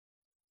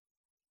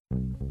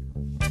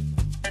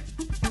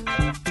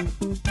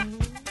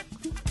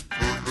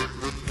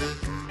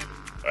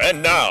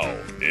And now,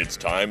 it's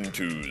time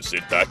to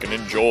sit back and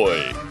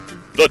enjoy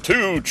the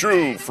Two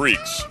True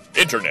Freaks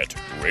Internet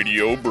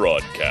Radio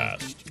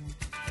Broadcast.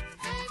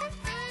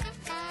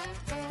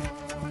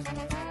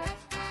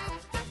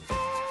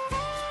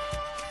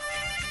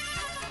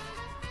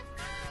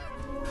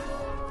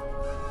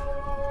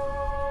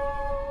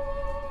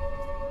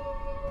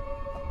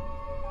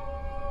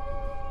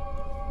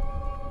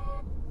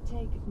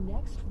 Take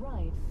next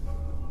right.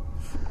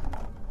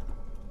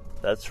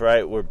 That's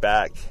right, we're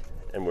back,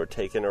 and we're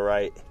taking a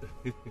right.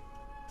 The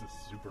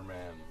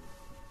Superman.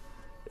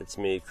 It's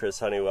me, Chris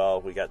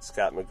Honeywell. We got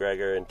Scott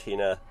McGregor and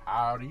Tina.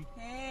 Howdy.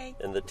 Hey.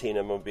 In the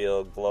Tina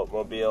Mobile, Gloat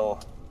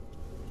Mobile.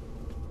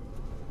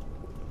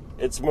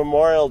 It's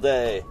Memorial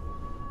Day.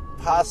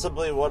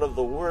 Possibly one of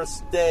the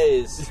worst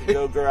days to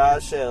go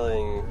garage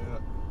sailing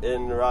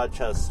in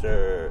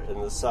Rochester in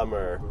the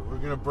summer. We're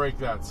gonna break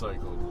that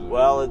cycle.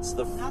 Well, it's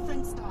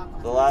Nothing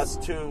stopped. the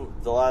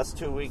last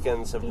two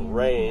weekends have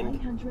rained.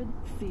 900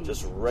 feet.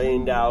 Just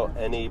rained out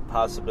any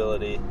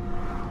possibility.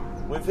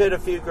 We've hit a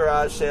few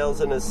garage sales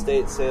and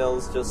estate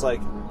sales, just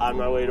like on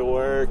my way to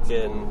work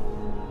and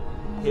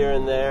here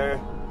and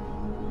there.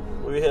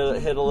 We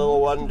hit a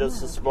little one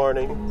just this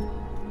morning,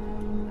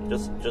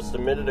 just a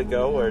minute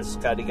ago, where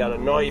Scotty got a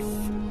knife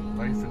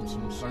and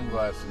some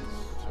sunglasses.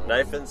 So.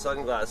 Knife and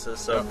sunglasses,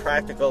 so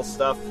practical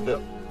stuff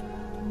that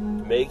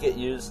may get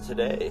used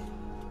today.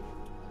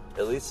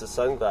 At least the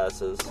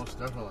sunglasses. Most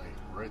definitely,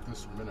 right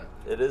this minute.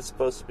 It is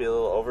supposed to be a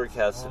little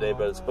overcast today,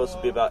 but it's supposed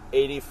to be about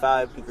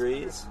 85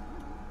 degrees.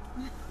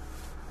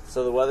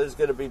 So the weather's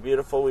going to be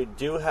beautiful. We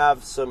do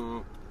have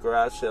some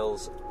garage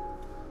sales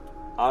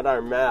on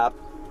our map.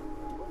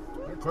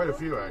 There are quite a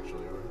few,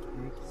 actually.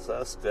 So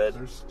that's good.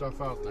 There's stuff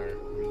out there.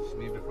 We just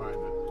need to find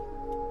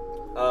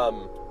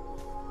it.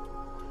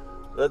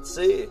 Let's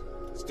see.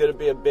 It's going to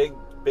be a big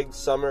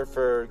summer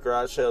for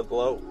Garage Sale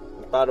Gloat.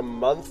 About a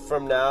month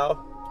from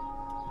now,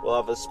 we'll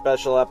have a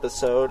special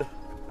episode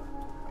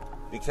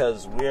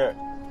because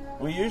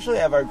we usually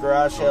have our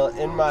garage sale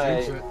in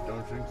my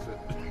Don't jinx it.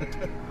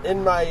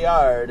 in my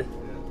yard,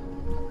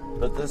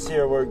 but this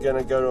year we're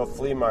gonna go to a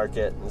flea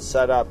market and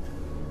set up,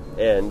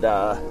 and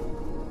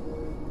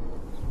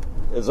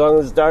as long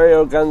as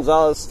Dario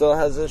Gonzalez still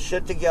has his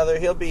shit together,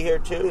 he'll be here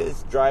too.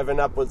 He's driving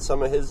up with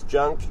some of his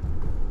junk.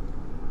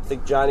 I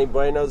think Johnny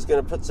Bueno's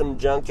gonna put some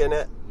junk in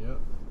it. Yep.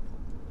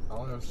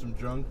 I'll have some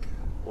junk.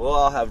 We'll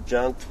all have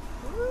junk.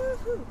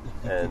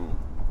 And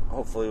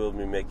hopefully we'll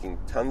be making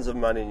tons of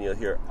money, and you'll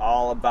hear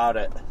all about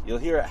it. You'll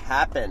hear it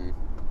happen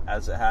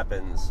as it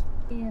happens.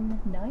 In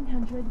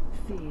 900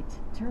 feet,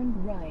 turn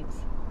right.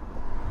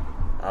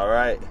 All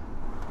right.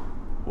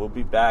 We'll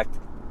be back,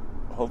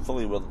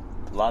 hopefully with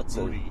lots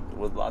of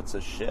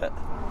shit.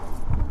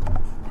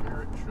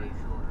 Carrot treasure.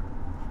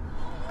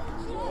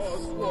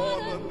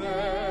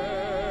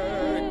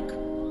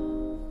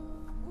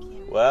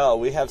 Well,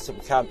 we have some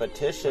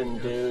competition,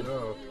 dude.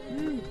 So,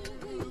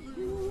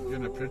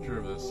 getting a picture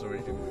of this so we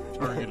can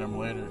target him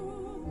later.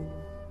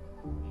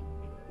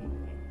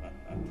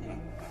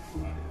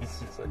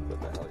 It's like,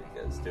 what the hell are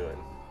you guys doing?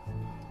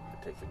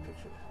 Take a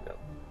picture. No.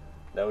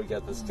 Now we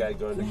got this guy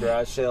going to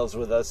garage sales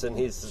with us, and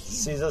he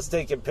sees us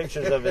taking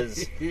pictures of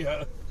his.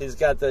 Yeah. He's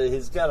got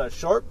a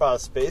short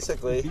bus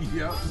basically.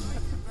 Yep.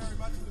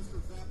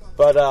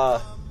 But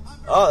that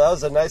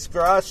was a nice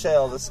garage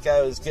sale. This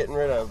guy was getting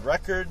rid of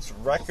records.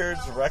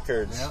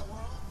 Yep.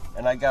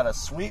 And I got a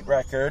sweet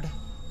record,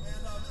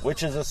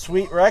 which is a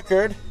sweet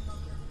record.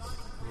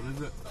 What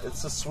is it?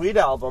 It's a Sweet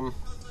album,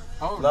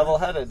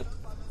 Level-Headed,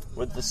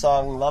 with the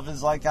song "Love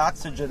Is Like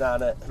Oxygen"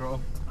 on it.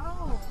 Cool.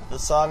 The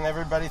song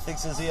everybody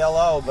thinks is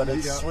ELO, but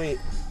it's sweet.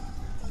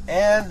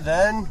 And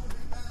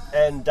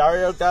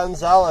Dario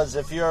Gonzalez,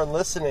 if you're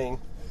listening,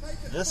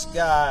 this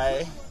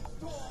guy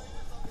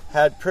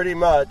had pretty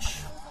much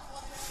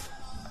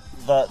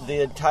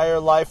the entire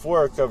life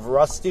work of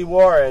Rusty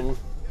Warren,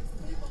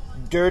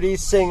 dirty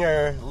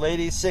singer,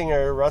 lady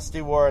singer,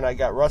 Rusty Warren. I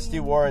got Rusty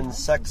Warren's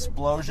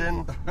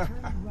Sexplosion.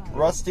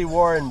 Rusty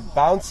Warren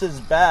Bounces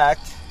Back,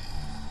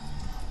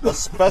 a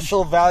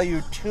special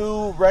value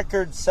 2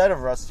 record set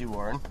of Rusty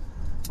Warren.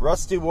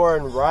 Rusty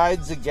Warren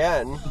Rides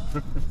Again.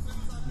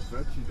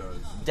 Bet she does.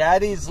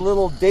 Daddy's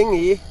Little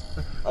Dinghy,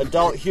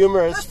 adult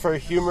humorous for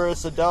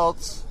humorous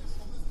adults.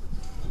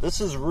 This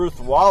is Ruth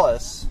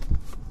Wallace.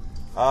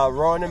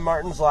 Rowan and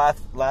Martin's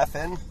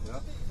Laughin'.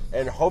 Yep.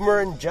 And Homer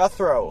and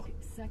Jethro,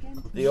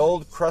 Second. the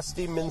old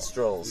crusty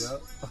minstrels.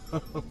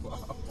 Yep.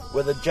 Wow.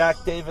 With a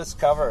Jack Davis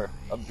cover.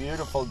 A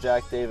beautiful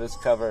Jack Davis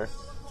cover.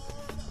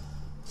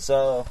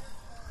 So,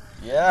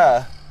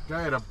 yeah.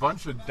 Guy had a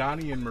bunch of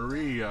Donnie and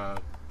Marie.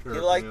 He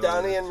liked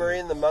Donnie and Marie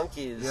and the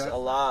Monkees a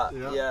lot,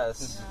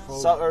 yes.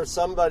 Or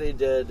somebody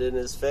did in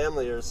his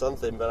family or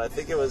something, but I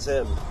think it was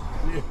him.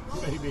 Yeah,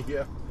 maybe,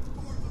 yeah.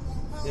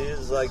 He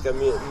was like a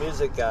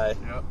music guy.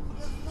 Yep.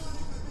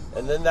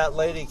 And then that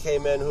lady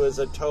came in who was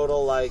a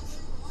total, like,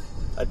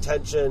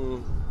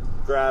 attention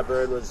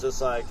grabber and was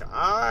just like,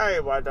 I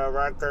went to a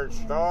record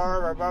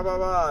store, blah, blah,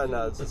 blah. And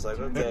I was just like,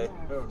 okay,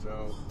 Oh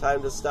no.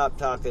 time to stop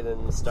talking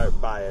and start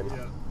buying.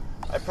 Yeah.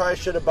 I probably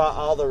should have bought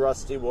all the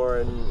Rusty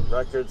Warren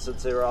records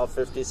since they were all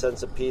 50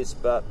 cents a piece,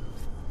 but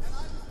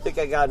I think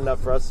I got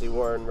enough Rusty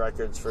Warren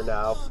records for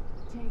now.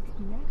 Take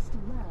next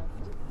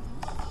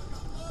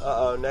left.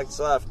 Uh-oh, next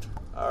left.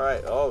 All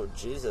right. Oh,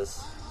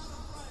 Jesus.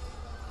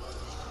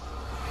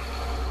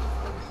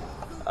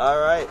 All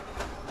right.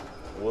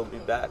 We'll be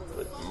back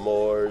with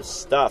more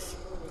stuff.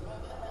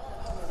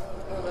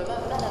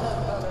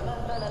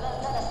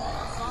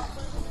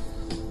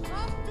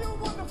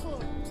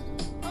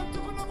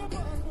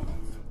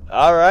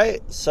 All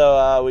right.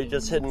 So we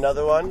just hit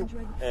another one,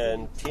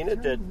 and Tina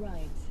did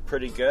Right.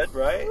 pretty good,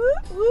 right?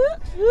 Whoop,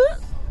 whoop, whoop.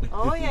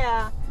 Oh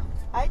yeah.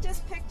 I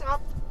just picked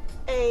up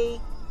a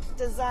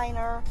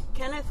designer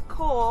Kenneth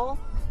Cole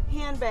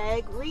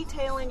handbag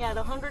retailing at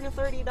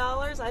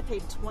 $130. I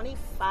paid $25.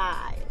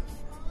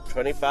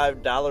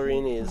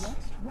 $25. Next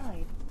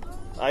right.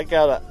 I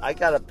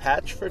got a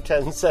patch for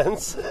 10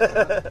 cents.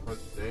 What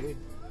day?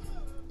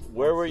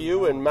 Where were you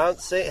when Mount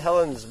St.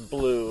 Helens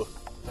blew?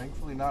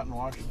 Thankfully not in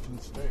Washington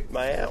State.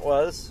 My aunt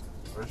was.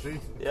 Was she?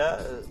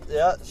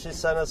 Yeah. She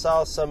sent us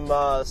all some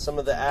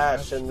of the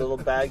ash in little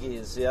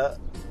baggies. Yeah.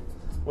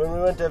 When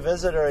we went to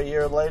visit her a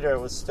year later, it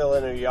was still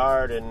in her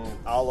yard and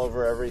all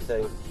over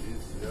everything.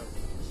 Jeez, yep.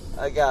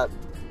 I got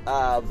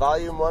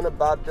Volume 1 of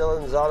Bob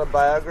Dylan's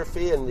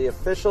autobiography and the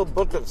official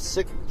book of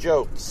sick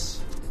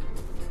jokes,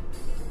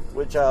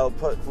 which I'll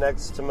put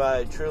next to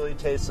my Truly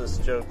Tasteless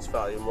Jokes,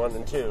 Volume 1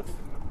 and 2.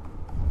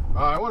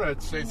 I want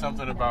to say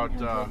something about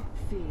 100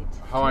 feet.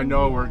 how I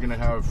know we're going to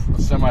have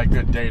a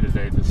semi-good day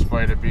today,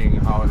 despite it being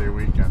a holiday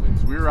weekend.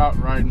 Is we were out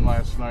riding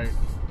last night,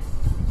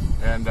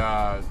 and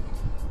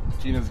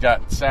Tina's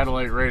got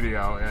satellite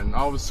radio, and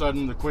all of a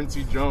sudden the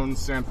Quincy Jones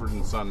Sanford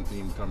and Son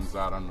theme comes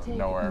out out of Take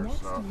nowhere.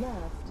 next So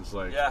left. just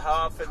like Yeah, how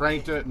often?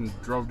 cranked it and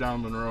drove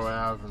down Monroe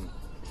Ave and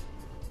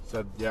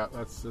said, "Yeah,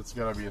 that's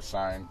got to be a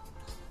sign."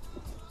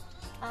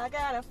 I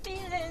got a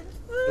feeling.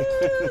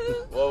 Woo.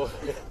 Well,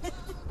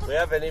 we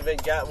haven't even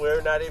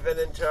we're not even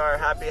into our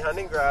happy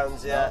hunting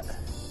grounds yet.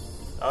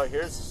 Oh,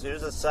 here's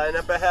a sign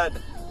up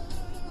ahead.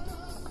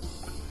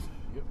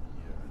 Yep.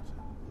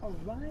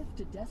 Arrive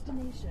to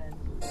destination.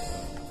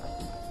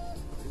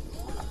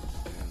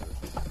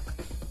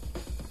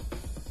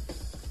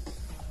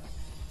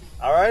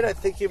 All right, I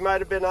think you might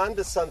have been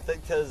onto something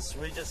because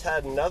we just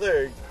had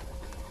another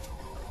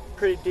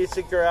pretty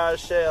decent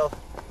garage sale.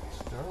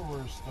 Star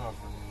Wars stuff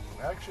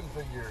and action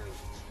figures.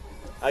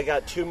 I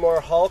got 2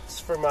 more Hulks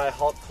for my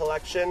Hulk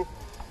collection.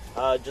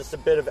 Just a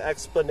bit of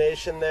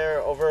explanation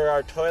there. Over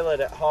our toilet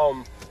at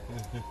home,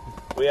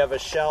 we have a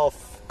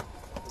shelf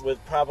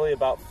with probably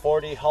about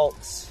 40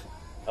 Hulks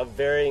of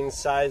varying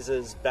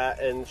sizes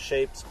and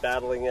shapes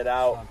battling it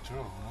out. Not two of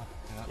them,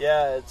 huh?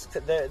 Yeah,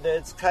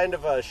 it's kind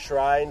of a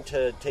shrine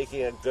to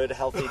taking a good,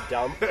 healthy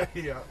dump.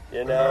 Yeah.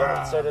 You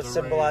know, it sort of The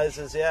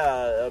symbolizes,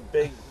 a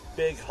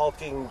big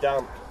hulking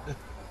dump.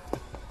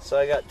 So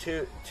I got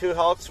two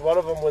Hulks, one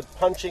of them with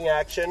punching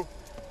action.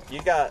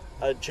 You got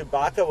a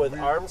Chewbacca with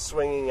arm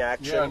swinging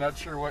action. Yeah, not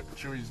sure what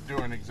Chewie's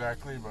doing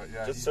exactly, but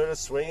yeah. Just he sort of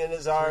swinging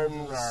his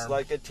arms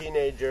like a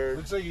teenager.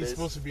 looks like he's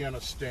supposed to be on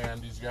a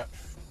stand. He's got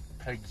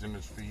pegs in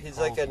his feet. He's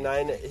like a holes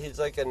in his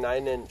feet.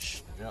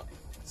 9-inch, Yeah.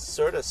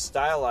 sort of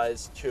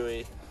stylized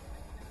Chewie.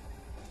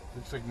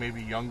 Looks like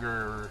maybe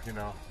younger, you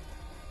know.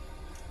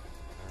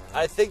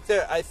 I think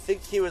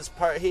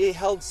he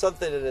held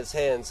something in his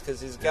hands because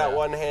he's got Yeah.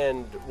 one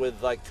hand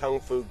with like kung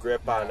fu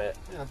grip on it.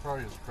 Yeah,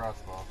 probably his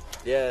crossbow.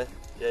 Yeah.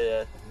 He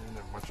didn't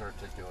have much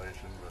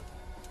articulation,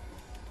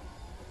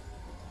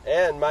 but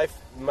And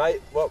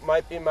what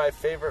might be my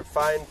favorite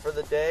find for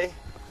the day,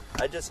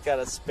 I just got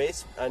a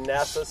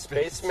NASA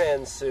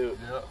spaceman suit,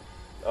 yeah.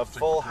 a It's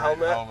full great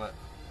helmet.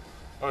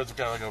 Oh, it's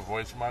got like a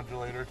voice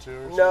modulator too?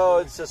 Or No,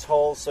 something? it's just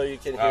holes so you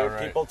can Oh, hear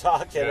right. people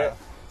talk in Yeah. it.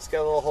 It's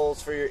got little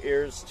holes for your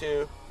ears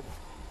too,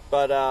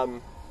 but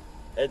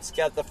it's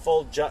got the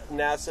full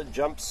NASA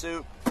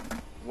jumpsuit,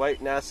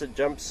 white NASA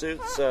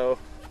jumpsuit. So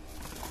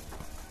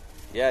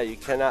yeah, you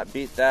cannot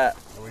beat that.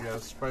 And we got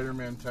a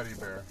Spider-Man teddy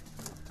bear.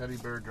 Teddy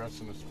bear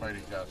dressed in a Spidey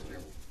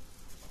costume.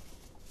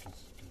 'Cause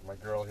my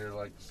girl here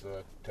likes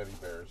teddy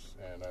bears,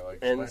 and I like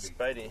And Spidey.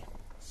 Spidey.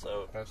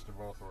 So Best of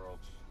both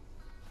worlds.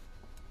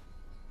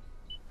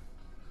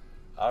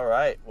 all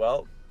right,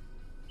 well,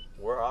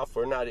 we're off.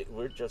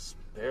 We're just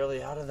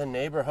barely out of the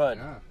neighborhood.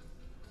 Yeah.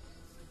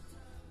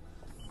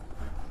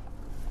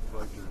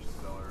 Collector's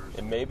sellers.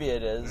 And maybe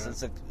it is. Yeah.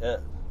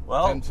 It's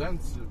well, 10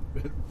 cents.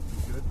 Good.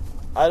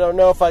 I don't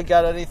know if I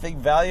got anything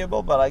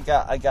valuable, but I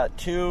got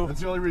 2.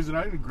 That's the only reason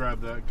I didn't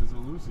grab that, because of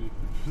Lucy.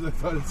 Because I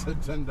thought it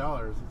said $10.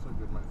 That's how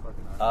good my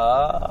fucking eye.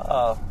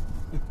 Oh,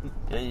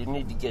 yeah, you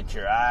need to get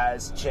your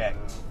eyes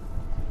checked.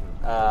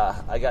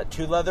 I got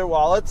 2 leather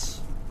wallets,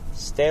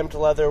 stamped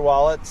leather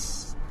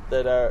wallets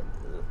that are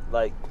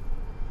like,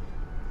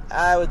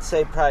 I would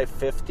say probably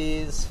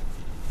 50s.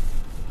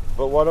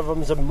 But one of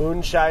them's a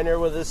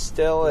moonshiner with a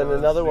still, and Yeah,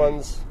 another that's neat.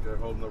 one's They're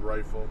holding the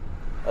rifle.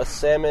 a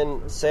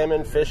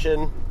salmon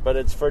fishing, but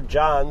it's for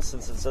John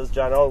since it says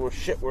John. Oh, well,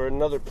 shit, we're in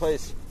another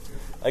place.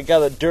 I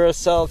got a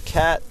Duracell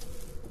cat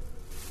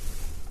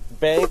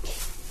bank,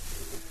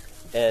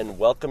 and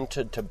welcome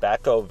to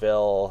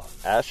Tobaccoville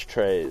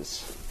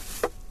ashtrays.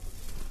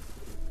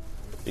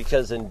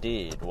 Because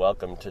indeed,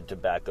 welcome to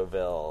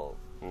Tobaccoville,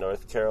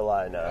 North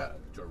Carolina.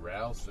 Yeah,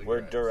 Doral cigarettes.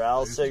 Where Doral I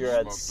used to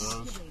cigarettes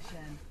smoke those.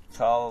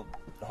 call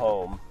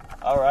home.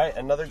 All right,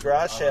 another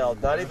garage sale.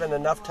 Not even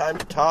enough time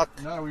to talk.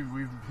 No,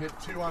 we've hit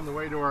 2 on the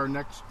way to our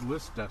next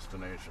list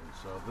destination,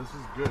 so this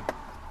is good.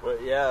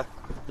 But yeah,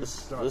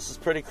 this is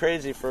pretty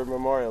crazy for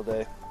Memorial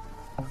Day.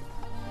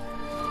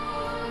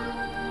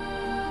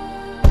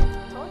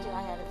 Told you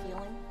I had a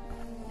feeling.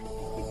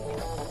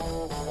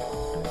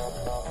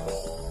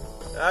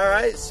 All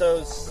right,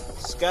 so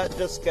Scott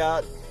just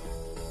got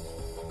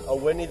a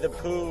Winnie the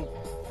Pooh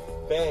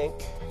bank.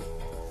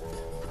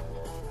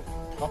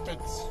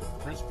 Puppets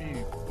crispy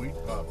wheat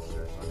puffs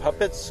or something.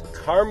 Puppets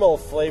caramel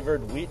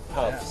flavored wheat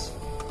puffs.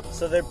 Yeah.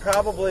 So they're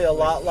probably a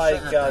lot like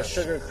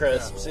sugar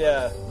crisps.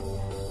 Yeah.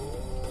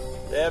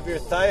 They have your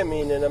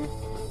thiamine in them,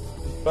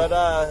 but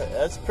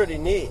that's pretty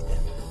neat.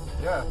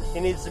 Yeah. He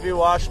needs to be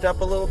washed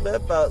up a little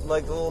bit, but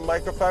like a little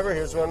microfiber.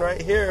 Here's one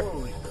right here.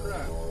 Holy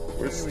crap!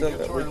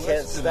 We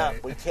can't stop.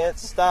 We can't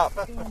stop.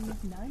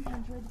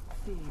 900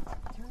 feet.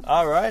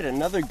 All right,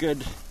 another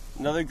good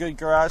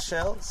garage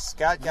sale.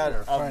 Scott got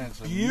a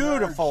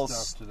beautiful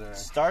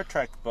Star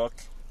Trek book.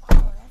 Oh,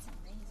 that's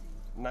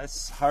amazing.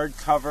 Nice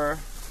hardcover.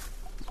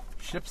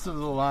 Ships of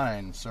the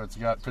line. So it's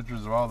got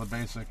pictures of all the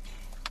basic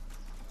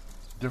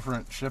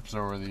different ships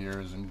over the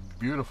years and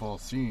beautiful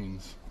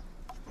scenes.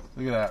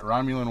 Look at that,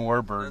 Romulan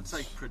warbirds. That's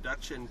like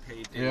production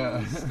painting Yeah.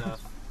 and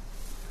stuff.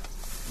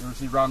 You ever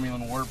see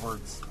Romulan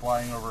warbirds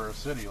flying over a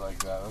city like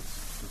that?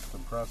 That's just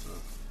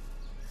impressive.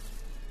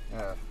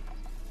 Yeah.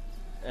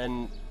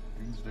 And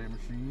Doomsday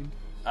Machine.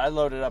 I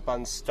loaded up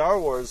on Star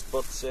Wars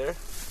books here.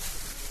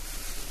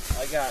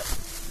 I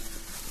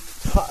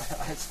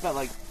spent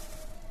like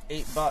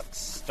 $8.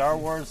 Star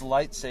Wars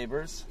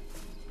lightsabers.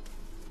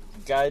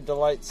 Guide to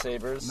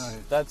lightsabers. Nice.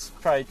 That's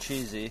probably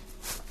cheesy.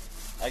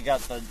 I got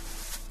the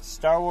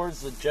Star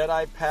Wars The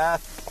Jedi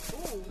Path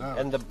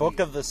and the Book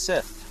of the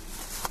Sith.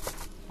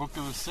 Book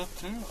of the Sith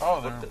too?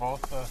 Oh, they're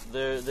both.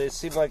 They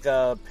seem like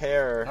a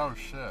pair. Oh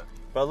shit!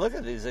 But look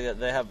at these.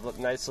 They have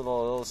nice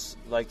little,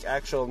 like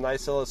actual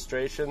nice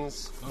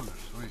illustrations. Those are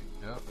sweet.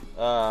 Yep.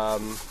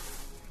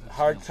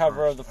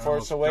 Hardcover of the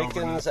Force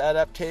Awakens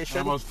adaptation.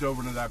 I almost dove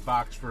into that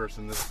box first,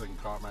 and this thing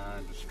caught my eye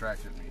and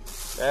distracted me.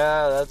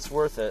 Yeah, that's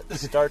worth it.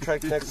 Star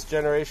Trek Next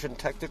Generation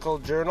Technical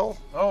Journal.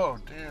 Oh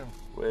damn!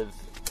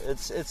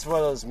 It's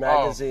one of those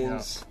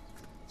magazines,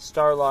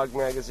 Starlog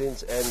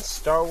magazines, and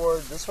Star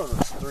Wars. This one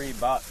was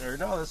 $3, or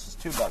no, this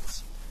was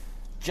 $2.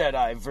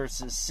 Jedi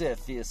versus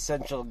Sith: The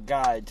Essential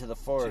Guide to the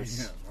Force.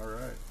 Yeah, all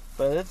right.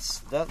 But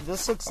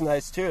this looks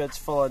nice too. It's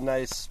full of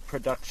nice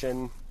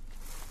production.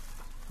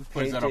 This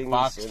place had a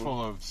box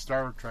full of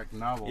Star Trek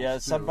novels. Yeah,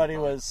 too, somebody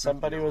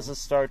was a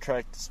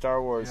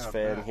Star Wars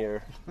fan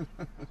here.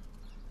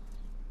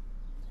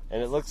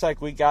 And it looks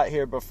like we got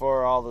here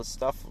before all the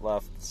stuff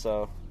left,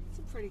 so It's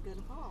a pretty good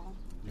haul.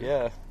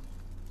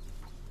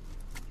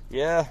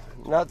 Yeah,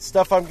 not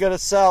stuff I'm gonna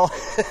sell.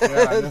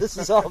 This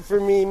is all for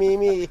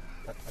me.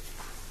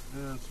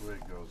 That's the way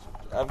it goes.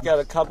 I've got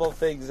a couple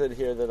things in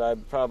here that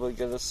I'm probably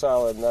gonna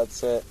sell, and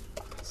that's it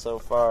so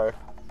far.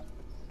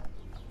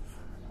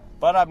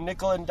 But I'm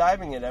nickel and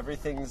diming it.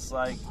 Everything's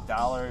like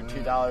 $1,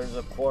 $2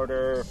 a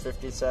quarter,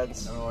 50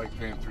 cents. I don't like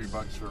paying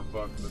 $3 for a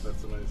book, but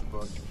that's a nice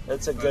book.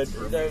 It's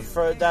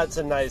a that's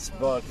a nice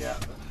book. Yeah.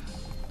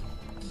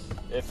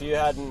 If you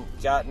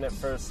hadn't gotten it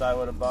first, I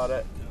would have bought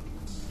it.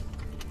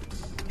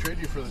 Trade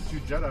you for the 2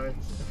 Jedi.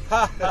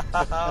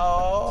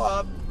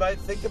 Oh, I might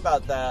think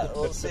about that.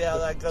 We'll see how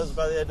that goes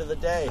by the end of the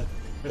day.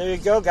 There you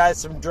go, guys.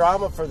 Some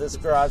drama for this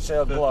garage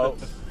sale gloat.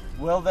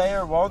 Will they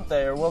or won't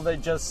they? Or will they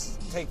just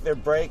take their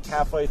break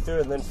halfway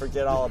through and then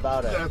forget all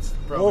about it? That's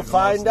probably we'll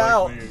find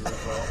out.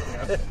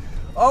 Yeah.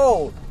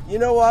 Oh, you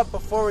know what?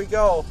 Before we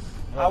go,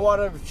 I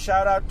want to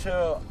shout out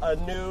to a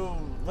new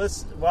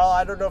well,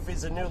 I don't know if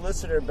he's a new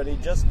listener, but he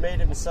just made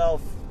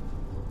himself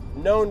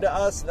known to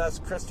us, and that's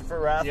Christopher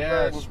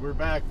Rathburn. Yes, we're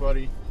back,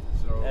 buddy.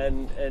 So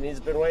And he's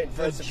been waiting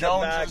for us to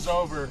come back. The Jones is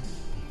over.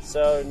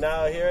 So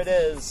now here it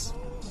is.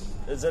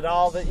 Is it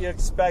all that you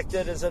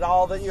expected? Is it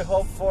all that you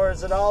hoped for?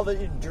 Is it all that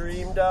you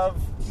dreamed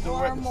of? Still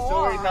waiting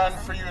on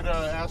for you to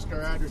ask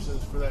our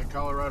addresses for that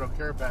Colorado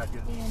care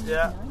package.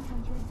 Yeah.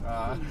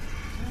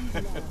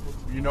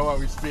 You know what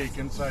we speak,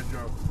 inside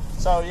joke.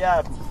 So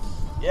yeah.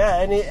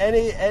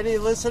 Any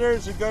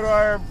listeners who go to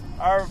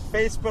our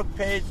Facebook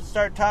page and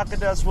start talking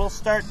to us, we'll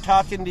start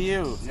talking to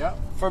you. Yep.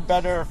 For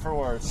better or for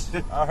worse.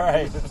 All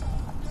right.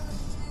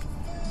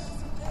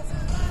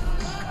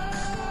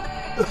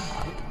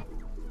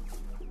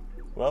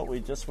 Well, we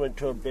just went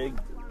to a big,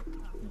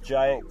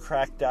 giant,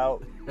 cracked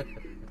out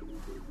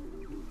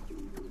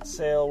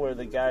sale where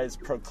the guy's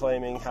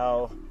proclaiming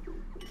how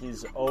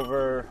he's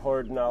over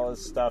hoarding all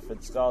his stuff.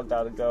 It's all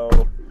got to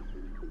go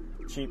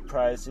cheap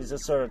price. He's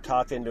just sort of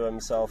talking to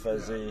himself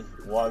as he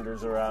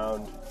wanders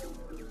around,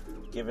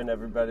 giving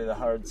everybody the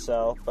hard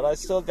sell. But I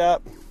still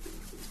got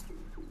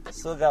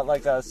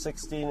like a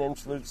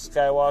 16-inch Luke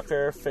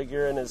Skywalker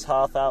figure in his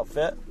Hoth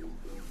outfit.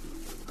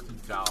 It's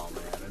a doll,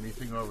 man.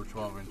 Anything over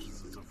 12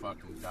 inches is a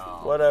fucking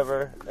doll.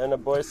 Whatever. And a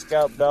Boy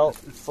Scout belt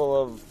full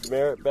of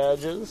merit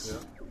badges.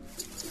 Yeah.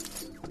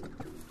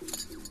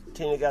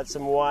 Tina got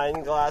some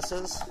wine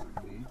glasses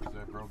Neat, 'cause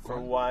I broke for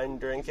one. wine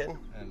drinking.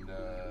 And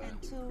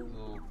two,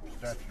 little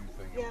statue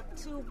thing. yep,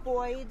 2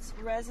 Boyd's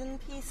resin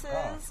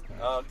pieces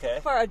Okay.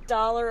 for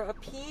 $1 a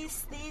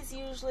piece. These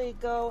usually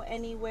go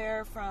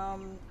anywhere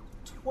from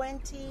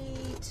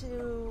 $20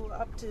 to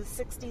up to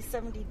 $60,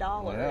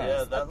 $70.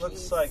 Yeah, that a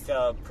looks piece. like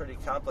a pretty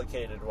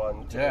complicated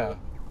one, too. Yeah.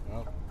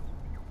 Well,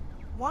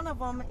 One of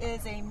them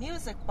is a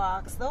music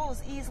box.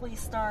 Those easily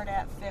start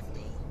at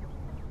 $50.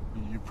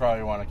 you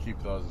probably want to keep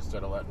those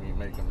instead of letting me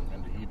make them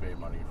into eBay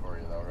money for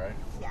you, though, right?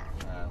 Yeah.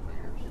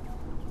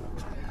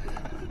 Figures.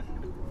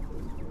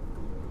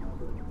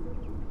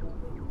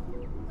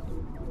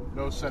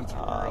 No sense of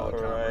All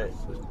guerrilla right.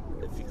 commerce.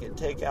 If you could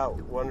take out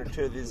one or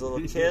two of these little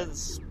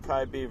kids,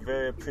 probably be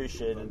very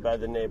appreciated by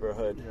the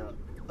neighborhood.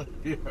 Yeah.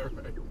 Yeah,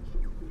 right.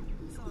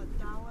 So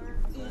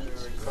 $1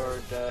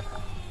 each.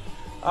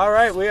 All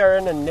right, we are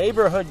in a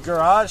neighborhood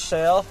garage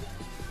sale.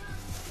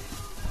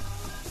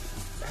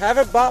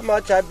 Haven't bought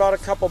much. I bought a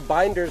couple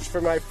binders for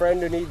my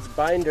friend who needs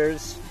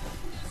binders.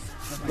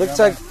 Looks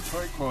like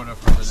toy quota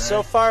for today.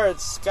 so far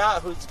it's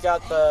Scott who's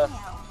got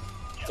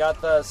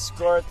the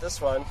score at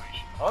this one.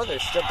 Oh, they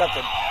still got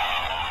the.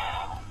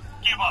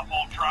 Give up,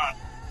 Ultron.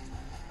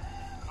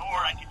 Or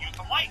I can use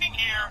some lightning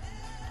here.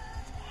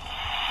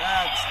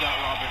 That's not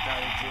Robert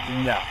Downey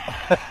Jr. No.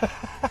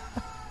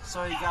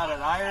 So you got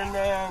an Iron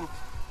Man.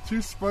 Two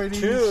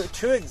Spideys.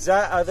 Two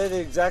exact. Are they the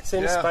exact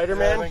same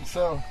Spider-Man? Yeah, I think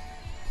so.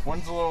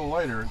 One's a little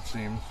lighter, it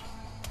seems.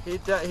 He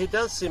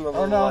does seem a Oh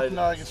little no, light.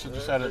 no, I guess I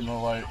just had it in the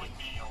light.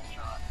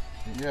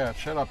 Yeah,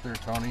 shut up there,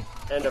 Tony.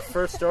 And a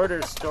First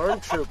Order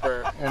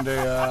Stormtrooper. And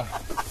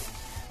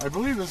I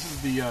believe this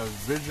is the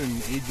Vision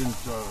Agent,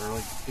 or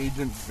like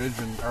Agent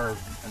Vision, or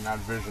not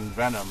Vision,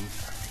 Venom.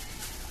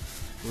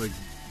 Like,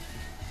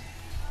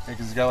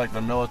 because he's got like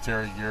the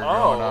military gear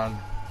going on.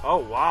 Oh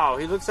wow,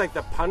 he looks like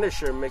the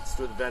Punisher mixed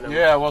with Venom.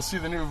 Yeah, well, see,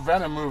 the new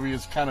Venom movie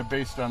is kind of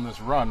based on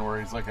this run where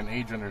he's like an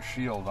agent of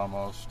S.H.I.E.L.D.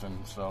 almost,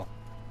 and so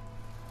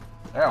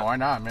yeah, why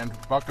not, man?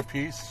 $1 a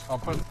piece. I'll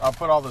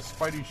put all the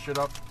Spidey shit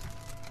up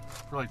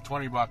for like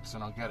 $20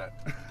 and I'll get it.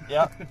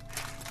 Yep.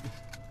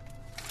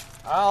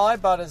 All I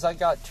bought is I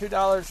got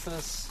 $2 for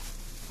this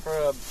for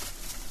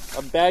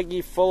a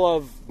baggie full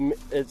of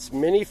it's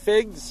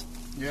minifigs.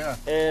 Yeah.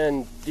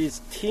 And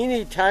these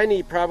teeny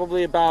tiny,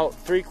 probably about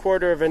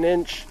 3/4 of an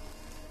inch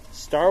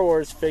Star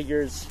Wars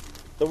figures.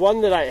 The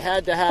one that I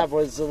had to have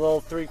was the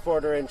little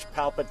 3/4 inch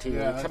Palpatine.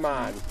 Yeah, Come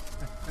on.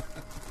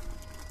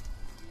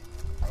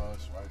 Oh,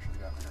 that's why I should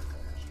have gotten a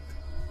haircut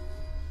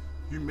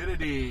yesterday.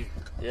 Humidity.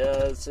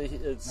 Yeah,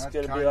 it's Not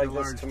going to be kind like to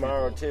this large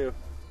tomorrow people. too.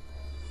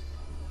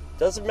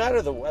 Doesn't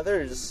matter, the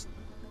weather's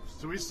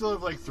So we still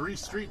have like 3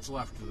 streets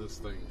left to this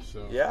thing.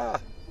 So yeah.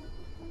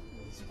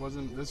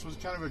 This was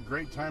kind of a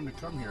great time to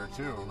come here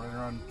too. Right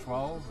around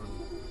 12,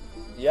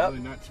 and Yep.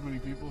 really not too many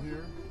people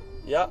here.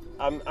 Yep.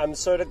 I'm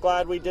sort of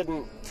glad we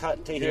didn't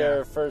cut to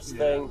here first Yeah.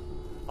 thing.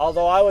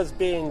 Although I was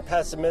being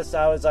pessimistic,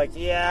 I was like,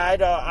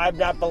 I'm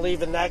not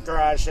believing that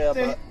garage sale.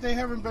 But They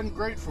haven't been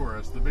great for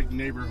us. The big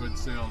neighborhood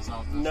sales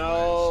out this way.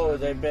 no, So, I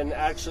they've mean, been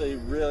actually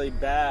really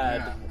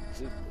bad.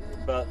 Yeah.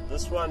 But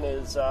this one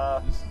is this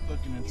is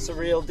looking it's a interesting.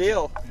 real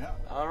deal. Yeah.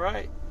 All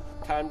right,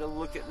 time to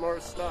look at more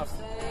stuff.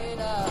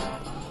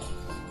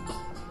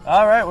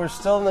 All right, we're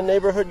still in the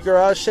neighborhood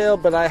garage sale,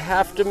 but I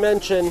have to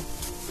mention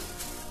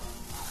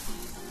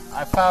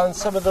I found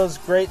some of those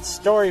great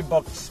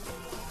storybooks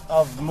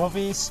of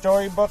movie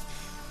storybook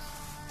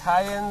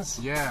tie-ins.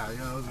 Yeah,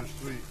 those are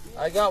sweet.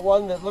 I got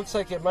one that looks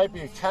like it might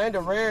be kind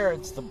of rare.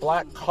 It's the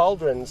Black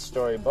Cauldron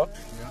storybook.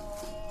 Yeah.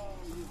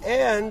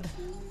 And,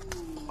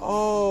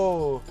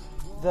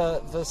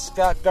 the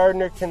Scott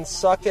Gardner Can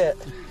Suck It.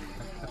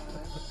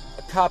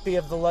 A copy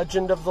of the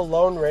Legend of the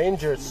Lone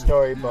Ranger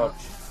storybook.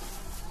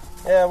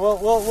 Yeah,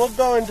 we'll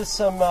go into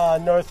some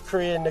North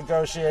Korean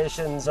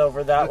negotiations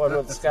over that one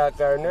with Scott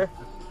Gardner.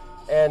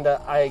 And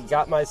I'm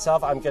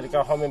going to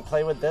go home and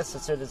play with this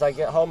as soon as I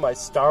get home. My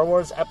Star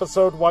Wars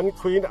Episode 1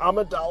 Queen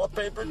Amidala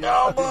paper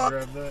doll book.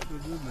 Grab that.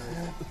 It's in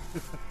there.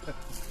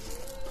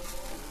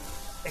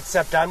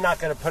 Except I'm not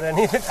going to put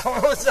any of the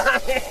clothes on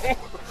it.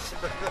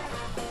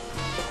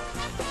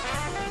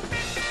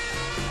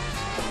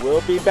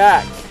 We'll be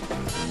back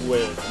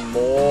with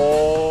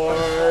more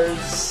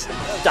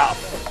stuff.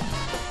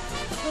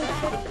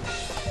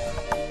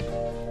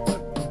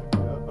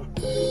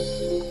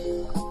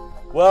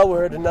 Well,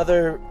 we're at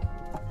another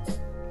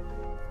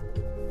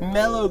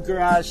mellow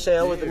garage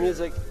sale with the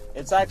music.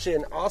 It's actually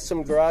an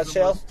awesome garage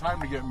sale. It's time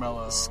to get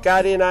mellow.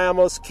 Scotty and I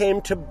almost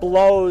came to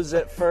blows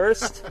at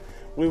first.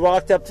 We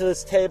walked up to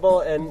this table,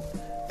 and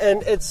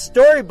it's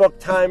storybook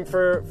time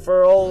for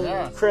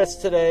old Chris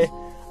today.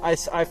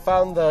 I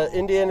found the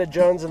Indiana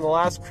Jones and the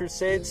Last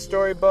Crusade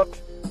storybook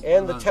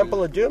and the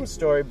Temple of Doom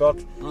storybook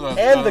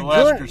and the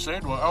Last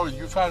Crusade one. Oh,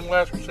 you found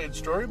Last Crusade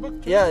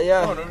storybook too?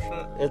 Yeah. Oh, no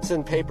shit. It's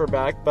in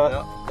paperback,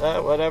 but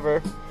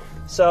whatever.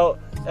 So,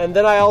 and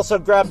then I also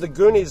grabbed the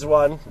Goonies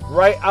one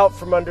right out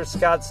from under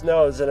Scott's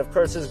nose, and of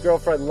course his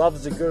girlfriend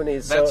loves the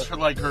Goonies. That's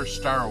like her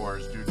Star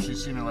Wars, dude.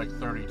 She's seen it like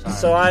 30 times.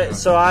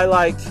 So I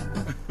like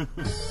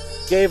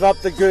gave up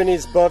the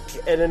Goonies book,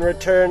 and in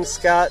return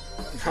Scott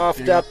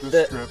coughed up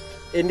the script.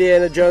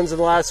 Indiana Jones and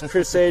the Last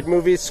Crusade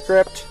movie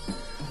script,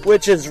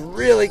 which is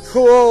really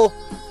cool.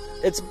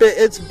 It's a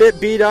bit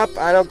beat up.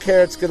 I don't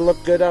care. It's gonna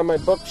look good on my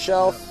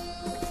bookshelf.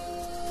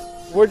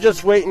 We're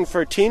just waiting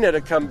for Tina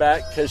to come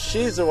back because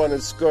she's the one who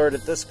scored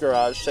at this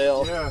garage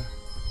sale. Yeah,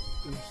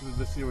 interested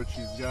to see what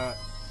she's got.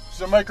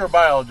 She's a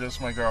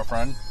microbiologist, my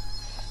girlfriend,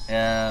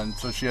 and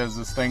so she has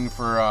this thing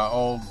for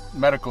old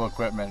medical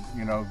equipment,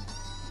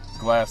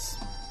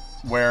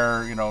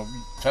 glassware,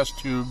 test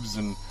tubes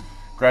and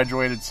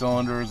graduated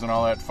cylinders and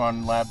all that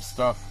fun lab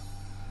stuff.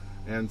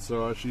 And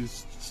so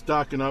she's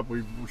stocking up.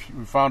 We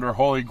found her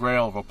holy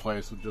grail of a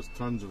place with just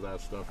tons of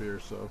that stuff here.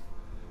 So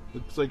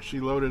looks like she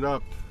loaded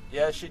up.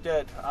 Yeah, she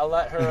did. I'll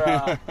let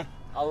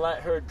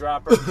her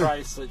drop her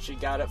price that she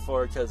got it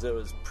for because it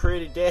was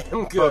pretty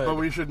damn good. But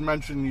we should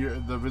mention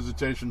the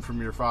visitation from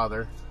your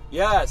father.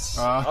 Yes.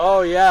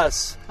 Oh,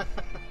 yes.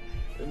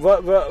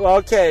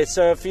 Okay,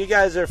 so if you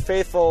guys are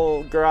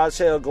faithful Garage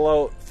Sale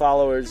Gloat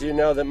followers, you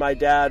know that my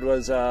dad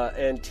was an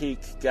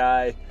antique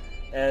guy.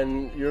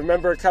 And you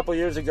remember a couple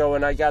years ago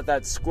when I got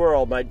that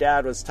squirrel, my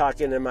dad was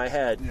talking in my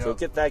head, Go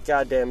get that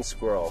goddamn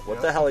squirrel.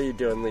 What the hell are you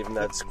doing leaving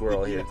that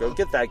squirrel here? Go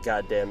get that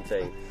goddamn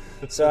thing.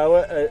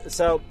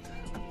 So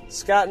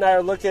Scott and I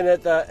are looking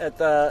at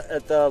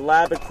the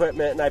lab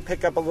equipment, and I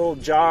pick up a little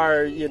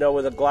jar,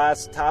 with a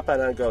glass top on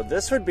it, and go,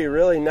 this would be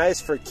really nice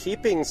for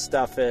keeping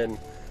stuff in.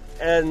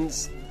 And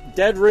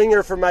dead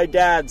ringer for my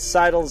dad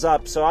sidles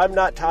up, so I'm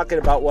not talking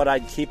about what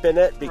I'd keep in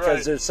it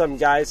because there's some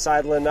guy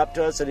sidling up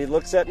to us, and he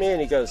looks at me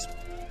and he goes,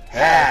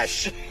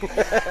 hash.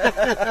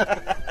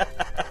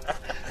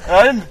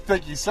 I didn't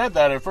think he said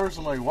that at first.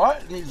 I'm like,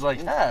 what? And he's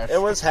like, hash.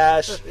 It was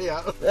hash.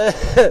 Yeah.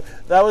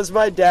 That was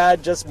my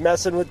dad just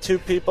messing with two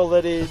people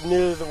that he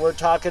knew that were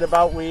talking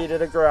about weed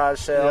at a garage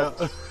sale.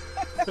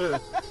 Yeah.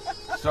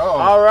 So,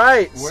 all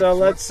right. So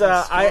let's.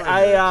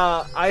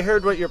 I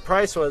heard what your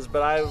price was,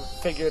 but I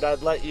figured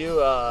I'd let you.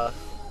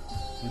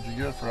 What'd you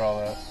get for all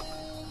that?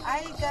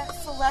 I got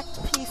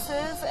select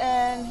pieces,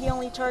 and he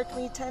only charged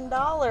me $10.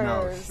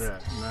 No shit.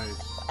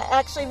 Nice.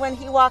 Actually, when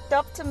he walked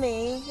up to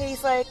me,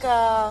 he's like,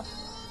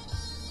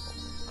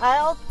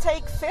 I'll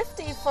take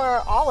 $50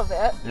 for all of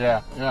it.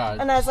 Yeah.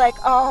 And I was like,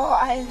 oh,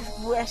 I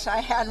wish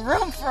I had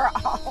room for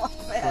all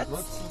of it.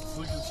 Let's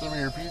look at some of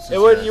your pieces.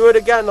 You would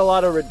have gotten a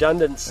lot of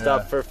redundant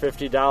stuff for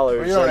 $50. Well,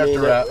 you don't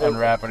have to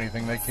unwrap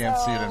anything. They can't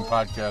see it in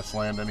podcast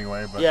land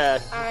anyway. But yeah.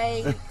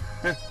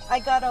 I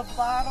got a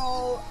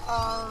bottle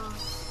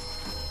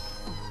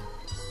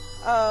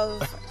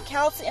of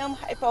calcium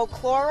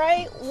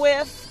hypochlorite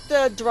with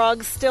the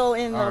drug still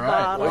in the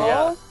bottle. Well,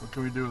 yeah. What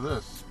can we do with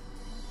this?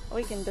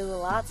 We can do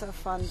lots of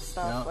fun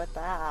stuff with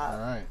that. All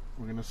right.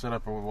 We're going to set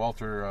up a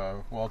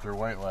Walter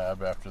White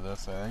lab after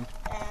this, I think.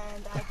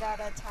 And I got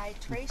a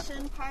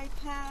titration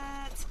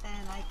pipette,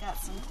 and I got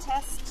some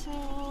test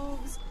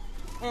tubes,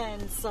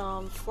 and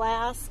some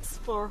flasks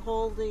for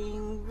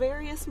holding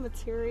various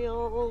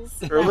materials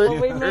that will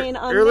remain unnamed.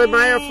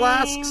 Erlenmeyer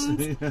flasks?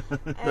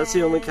 That's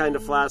the only kind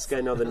of flask I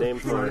know the name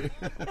for.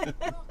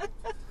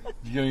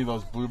 Did you get any of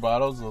those blue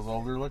bottles, those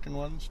older looking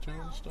ones too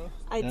and stuff?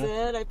 I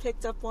did. I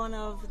picked up one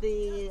of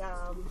the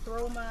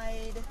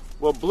bromide.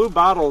 Well, blue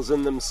bottles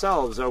in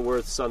themselves are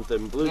worth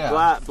something. Blue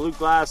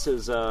glass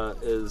is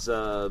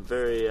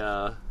very,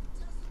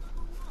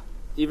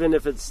 even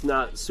if it's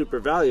not super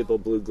valuable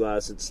blue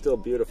glass, it's still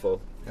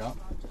beautiful. Yeah.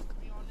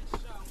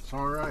 It's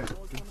all right.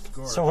 Good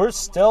score. So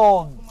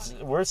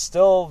we're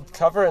still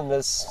covering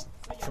this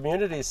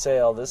community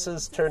sale. This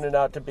is turning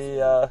out to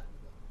be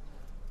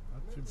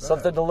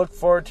something to look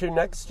forward to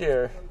next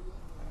year.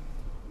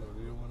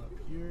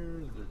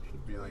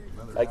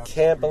 I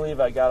can't believe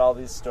I got all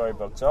these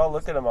storybooks. Oh,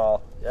 look at them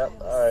all. Yep,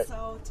 all right.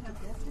 So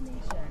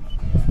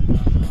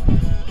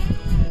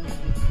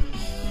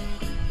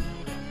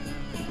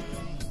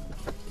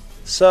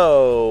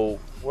So,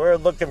 we're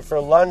looking for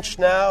lunch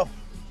now.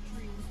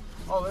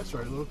 Oh, that's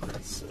right,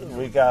 Lucas.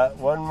 We got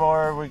one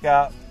more. We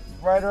got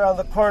right around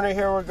the corner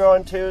here we're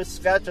going to.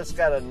 Scott just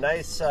got a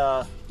nice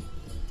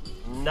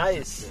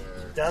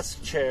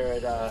desk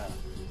chair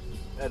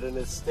at an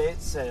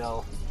estate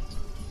sale.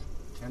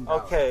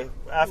 Okay,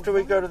 after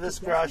we go to this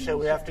garage sale,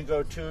 we have to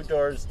go 2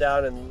 doors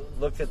down and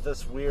look at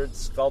this weird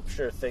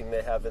sculpture thing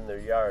they have in their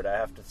yard. I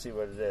have to see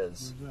what it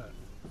is. Where's that?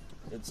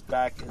 It's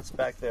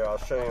back there. I'll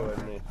show you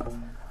in me.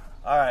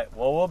 All right,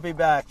 well, we'll be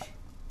back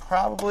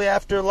probably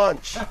after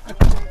lunch.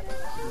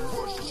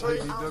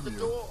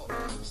 IDW.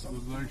 There's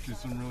actually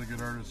some really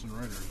good artists and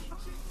writers.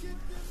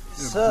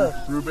 So,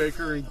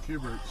 Brubaker and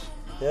Kuberts.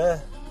 yeah.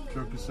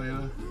 Joe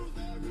Caseta.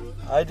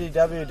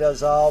 IDW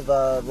does all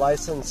the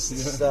licensed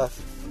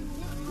stuff.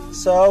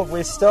 So,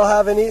 we still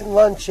haven't eaten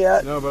lunch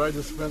yet. No, but I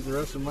just spent the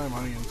rest of my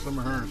money and some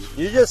of hers.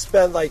 You just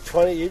spent like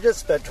 20. You just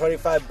spent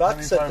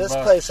 $25 at this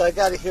place. I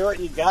got to hear what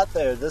you got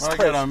there. This I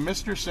place. got a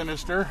Mr.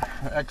 Sinister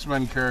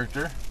X-Men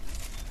character,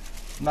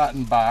 not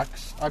in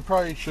box. I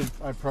probably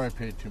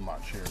paid too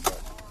much here, but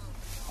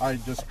I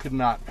just could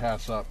not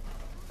pass up.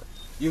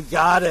 You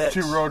got it.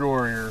 2 Road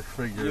Warrior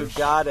figures. You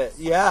got it.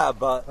 Yeah,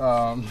 but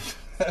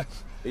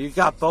you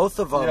got both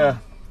of them. Yeah,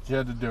 you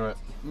had to do it.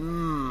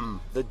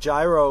 The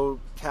gyro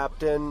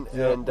captain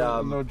and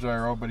no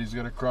gyro, but he's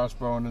got a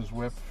crossbow in his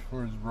whip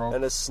or his rope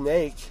and a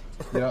snake.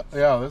 yeah,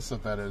 that's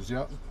what that is.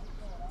 Yep.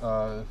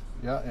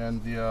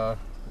 And the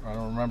I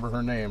don't remember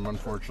her name,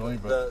 unfortunately,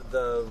 but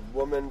the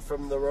woman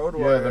from the Road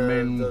Warrior. the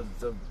main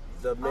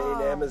the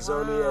main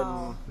Amazonian.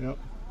 Wow. Yep.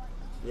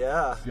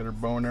 Yeah. She's got her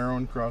bow and arrow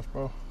and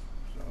crossbow.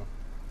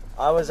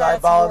 I was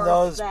That's eyeballing worth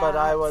those, that. but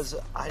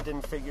I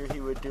didn't figure he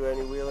would do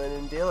any wheeling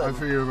and dealing. I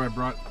figured if I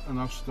brought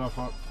enough stuff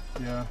up,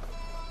 yeah.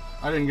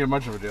 I didn't get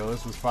much of a deal.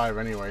 This was 5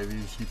 anyway.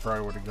 These he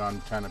probably would have gone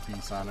 10 a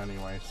piece on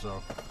anyway.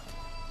 So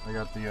I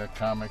got the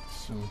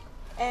comics and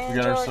And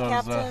we got your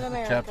ourselves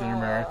Captain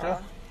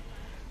America.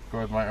 Go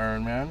with my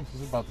Iron Man.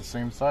 He's about the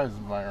same size as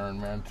my Iron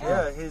Man too.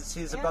 Yeah,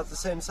 he's about the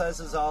same size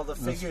as all the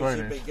figures you've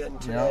fighters. been getting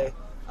today. Yeah.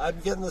 I'm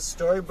getting the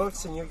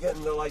storybooks, and you're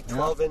getting the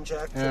 12-inch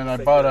action And I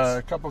figures. bought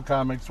a couple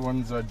comics.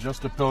 One's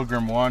Just a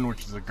Pilgrim 1,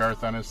 which is a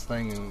Garth Ennis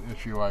thing, an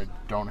issue I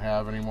don't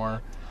have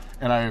anymore.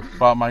 And I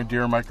bought my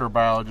dear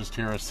microbiologist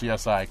here a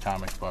CSI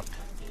comic book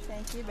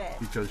Thank you, babe.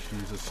 because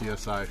she's a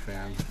CSI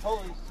fan.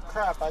 Holy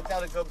crap! I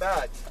gotta go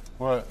back.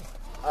 What?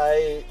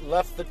 I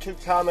left the 2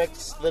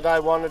 comics that I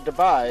wanted to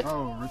buy.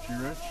 Oh, Richie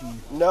Rich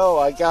and No,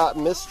 I got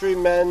Mystery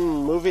Men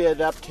movie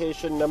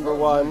adaptation number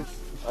 1,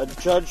 a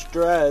Judge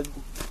Dredd,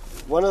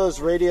 one of those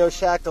Radio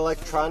Shack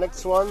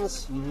Electronics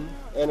ones,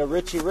 and a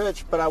Richie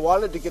Rich, but I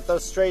wanted to get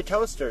those Stray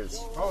Toasters,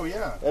 oh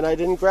yeah. and I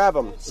didn't grab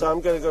them, so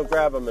I'm going to go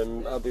grab them,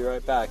 and I'll be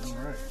right back. All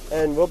right.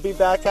 And we'll be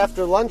back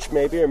after lunch,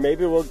 maybe, or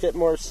maybe we'll get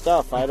more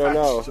stuff. I don't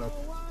know. So,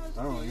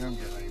 I don't think I'm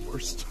getting any more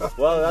stuff.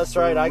 Well, that's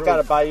right. I got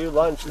to buy you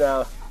lunch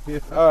now. Yeah.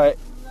 All right.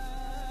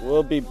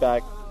 We'll be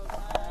back.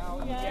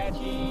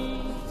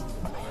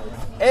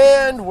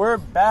 And we're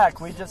back.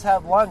 We just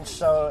had lunch,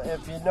 so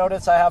if you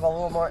notice, I have a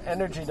little more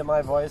energy to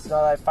my voice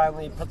now that I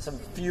finally put some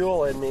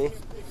fuel in me.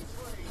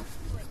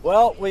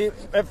 Well,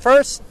 at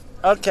first,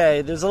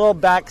 okay, there's a little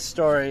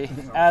backstory,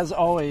 as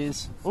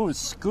always. Ooh,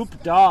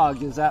 Scoop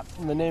Dog is that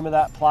the name of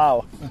that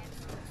plow.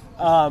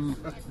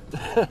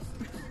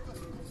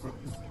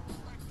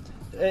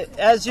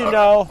 As you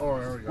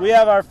know, we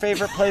have our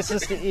favorite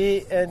places to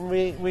eat, and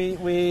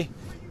we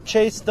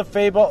chased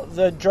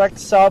the direct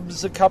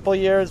subs a couple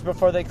years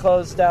before they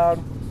closed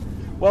down.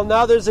 Well,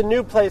 now there's a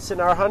new place in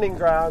our hunting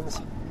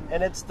grounds,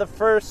 and it's the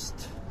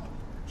first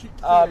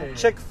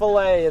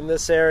Chick-fil-A in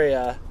this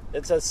area.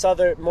 It's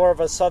more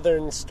of a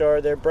southern store.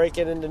 They're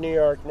breaking into New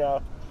York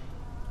now.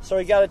 So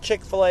we got a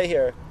Chick-fil-A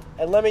here.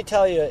 And let me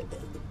tell you,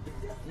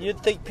 you'd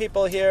think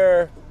people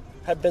here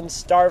have been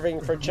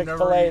starving for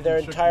Chick-fil-A their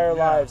entire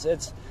lives.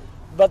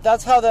 But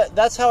that's how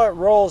it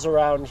rolls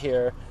around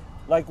here.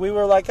 Like, we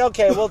were like,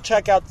 okay, we'll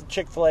check out the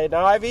Chick-fil-A.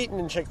 Now, I've eaten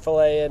in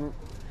Chick-fil-A, and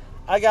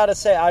I gotta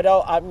say,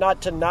 I'm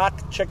not to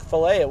knock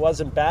Chick-fil-A. It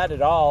wasn't bad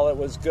at all. It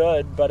was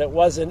good, but it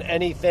wasn't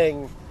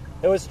anything.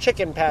 It was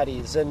chicken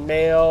patties and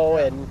mayo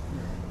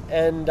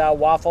and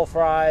waffle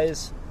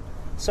fries.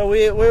 So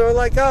we were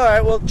like, all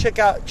right, we'll check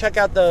out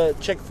the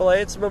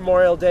Chick-fil-A. It's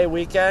Memorial Day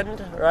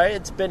weekend, right?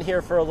 It's been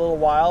here for a little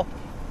while.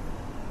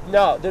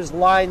 No, there's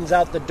lines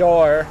out the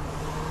door.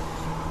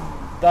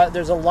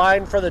 There's a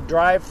line for the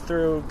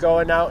drive-thru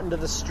going out into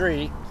the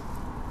street.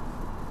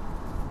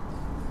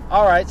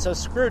 All right, so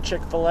screw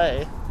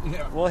Chick-fil-A.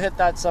 Yeah. We'll hit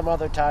that some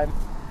other time.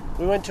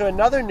 We went to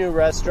another new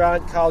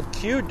restaurant called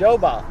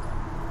Qdoba.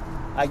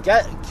 I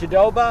get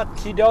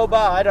Qdoba,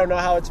 I don't know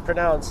how it's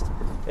pronounced.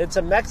 It's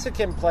a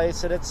Mexican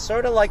place, and it's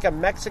sort of like a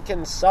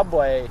Mexican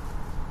Subway.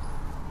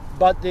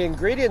 But the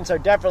ingredients are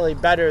definitely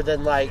better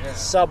than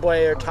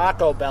Subway or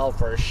Taco Bell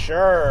for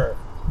sure.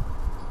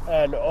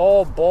 And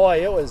oh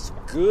boy, it was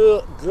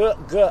good.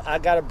 I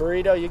got a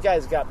burrito. You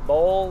guys got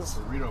bowls.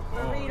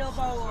 Burrito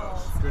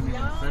bowls. Couldn't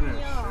even Yum,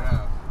 finish.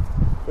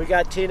 yum.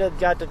 Yeah. Tina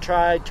got to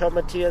try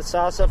tomatilla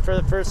salsa for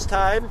the first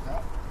time.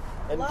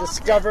 And Loved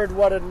discovered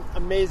what an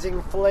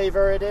amazing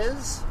flavor it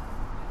is.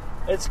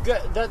 It's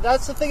good.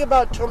 That's the thing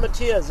about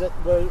tomatillas.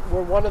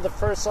 We're one of the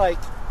first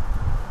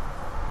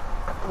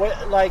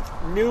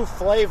new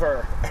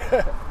flavor.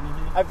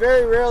 I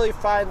very rarely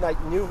find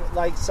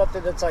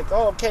something that's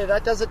oh, okay,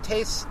 that doesn't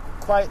taste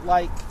quite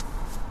like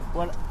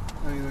what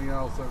Anything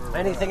else ever?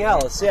 anything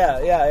else.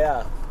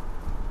 Yeah.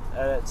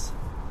 And it's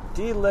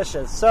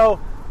delicious. So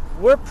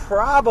we're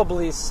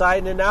probably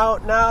signing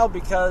out now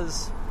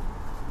because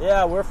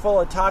we're full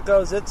of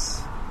tacos.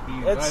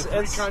 Beans. I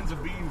have 3 kinds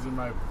of beans in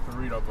my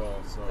burrito bowl.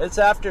 So It's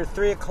after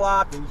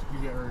 3:00. things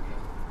can get urgent.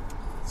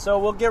 So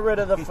we'll get rid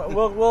of the.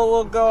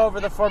 We'll go over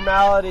the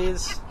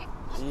formalities.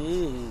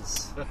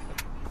 Jeez.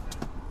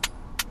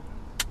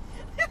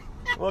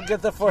 We'll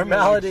get the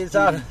formalities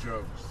out.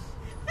 Jokes.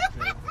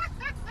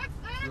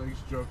 She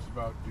likes jokes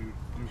about Doofy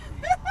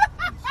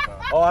and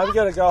stuff. Oh, I'm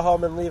going to go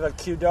home and leave a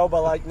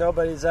Qdoba like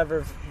nobody's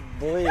ever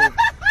believed.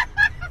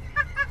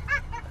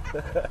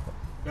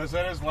 Yes,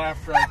 that is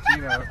Laugh Track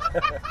Tina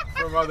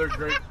from other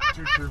great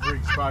Two True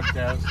Freaks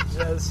podcasts.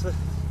 Yes.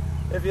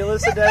 If you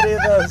listen to any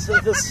of those,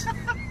 this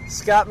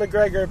Scott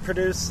McGregor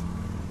produced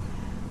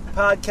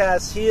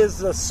podcasts, he is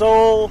the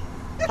sole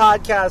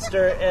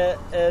podcaster,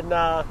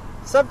 and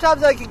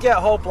sometimes I could get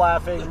Hope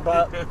laughing,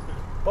 but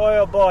boy,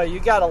 oh boy, you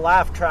got a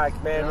laugh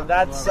track, man. Yeah, And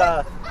that's,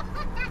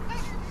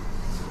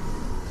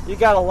 you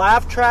got a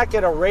laugh track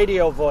and a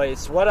radio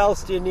voice. What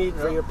else do you need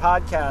for your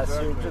podcast?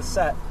 Exactly. You're just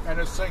set. And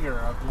a singer,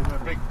 a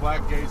big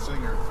black gay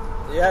singer.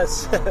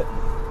 Yes.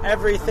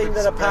 Everything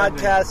that a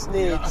podcast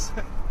needs.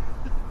 Yeah.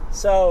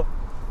 So,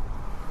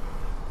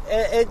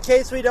 in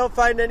case we don't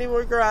find any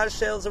more garage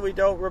sales and we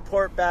don't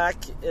report back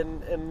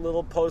in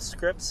little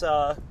postscripts,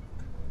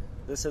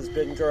 this has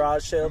been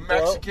Garage Sale Gloat.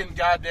 Mexican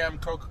goddamn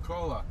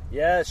Coca-Cola.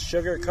 Yes,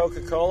 sugar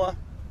Coca-Cola.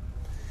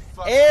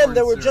 Fuck And corn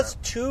there were syrup.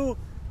 just two,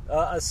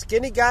 a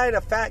skinny guy and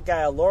a fat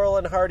guy, Laurel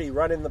and Hardy,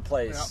 running the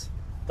place.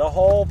 Yep. The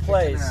whole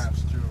place. Kicking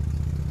ass, too.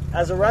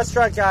 As a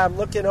restaurant guy, I'm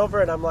looking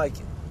over and I'm like,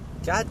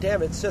 God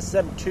damn, it's just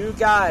them two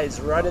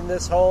guys running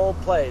this whole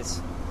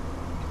place.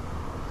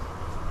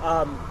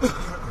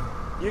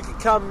 You can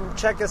come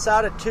check us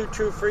out at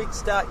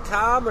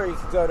twotruefreaks.com, or you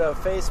can go to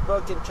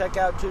Facebook and check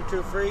out Two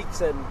True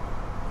Freaks. And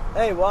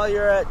hey, while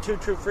you're at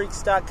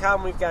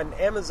twotruefreaks.com, we've got an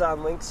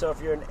Amazon link, so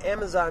if you're an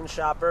Amazon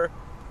shopper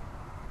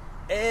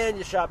and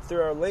you shop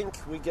through our link,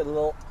 we get a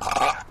little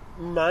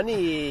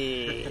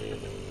money.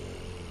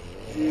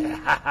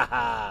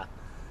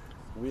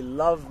 We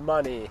love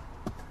money.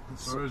 And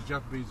so does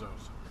Jeff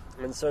Bezos.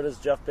 And so does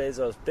Jeff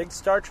Bezos. Big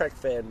Star Trek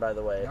fan, by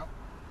the way.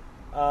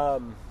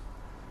 Yep.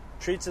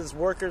 Treats his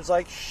workers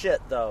like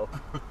shit, though.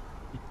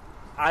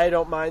 I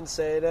don't mind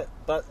saying it.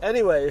 But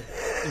anyway,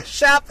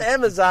 shop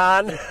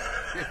Amazon.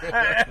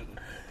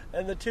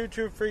 And the Two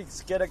True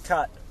Freaks get a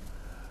cut.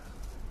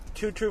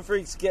 Two True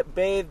Freaks get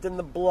bathed in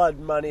the blood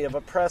money of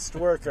oppressed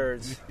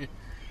workers.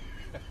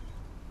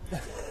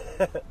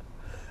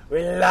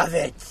 We love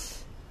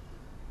it.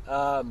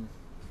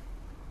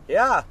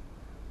 Yeah.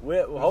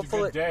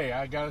 Hopefully, a good day.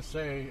 I gotta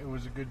say, it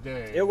was a good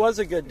day. It was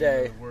a good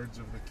day. In the words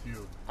of the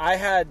Q. I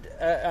had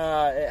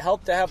it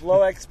helped to have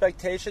low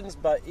expectations,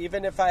 but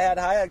even if I had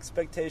high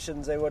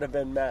expectations, they would have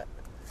been met.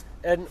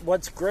 And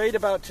what's great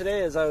about today,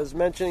 is I was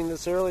mentioning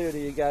this earlier to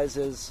you guys,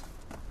 is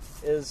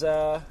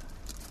oh,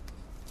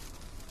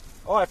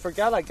 I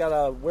forgot I got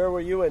a Where Were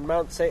You in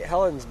Mount St.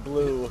 Helens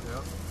blue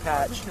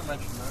patch. I think you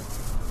mentioned that.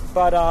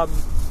 But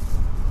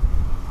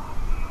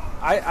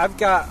I've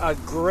got a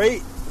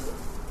great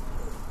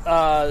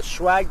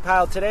swag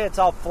pile today. It's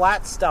all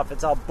flat stuff.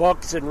 It's all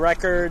books and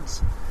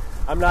records.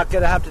 I'm not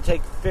going to have to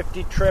take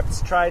 50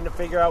 trips trying to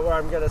figure out where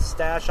I'm going to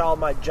stash all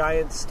my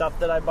giant stuff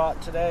that I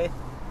bought today.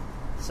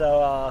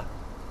 So,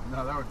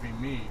 no, that would be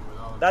me with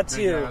all the that's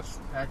big you. ass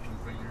action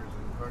figures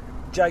and fucking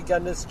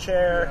Gigundous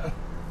chair.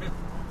 Yeah.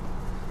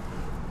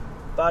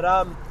 But,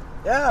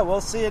 yeah,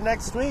 we'll see you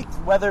next week,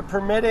 weather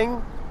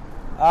permitting.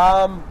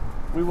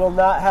 We will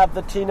not have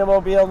the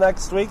Tina-mobile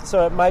next week,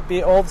 so it might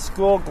be old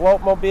school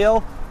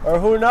Gloat-mobile, or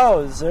who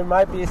knows, there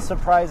might be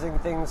surprising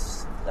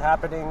things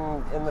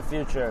happening in the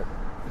future.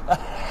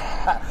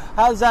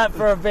 How's that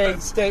for a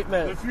vague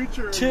statement? The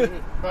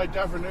future, by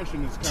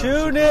definition, is kind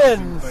Tune of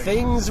in.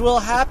 Things will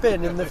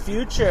happen in the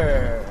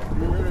future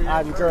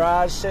on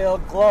Garage Sale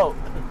Gloat.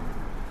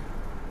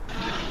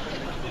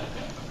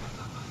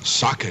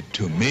 Sock it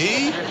to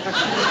me.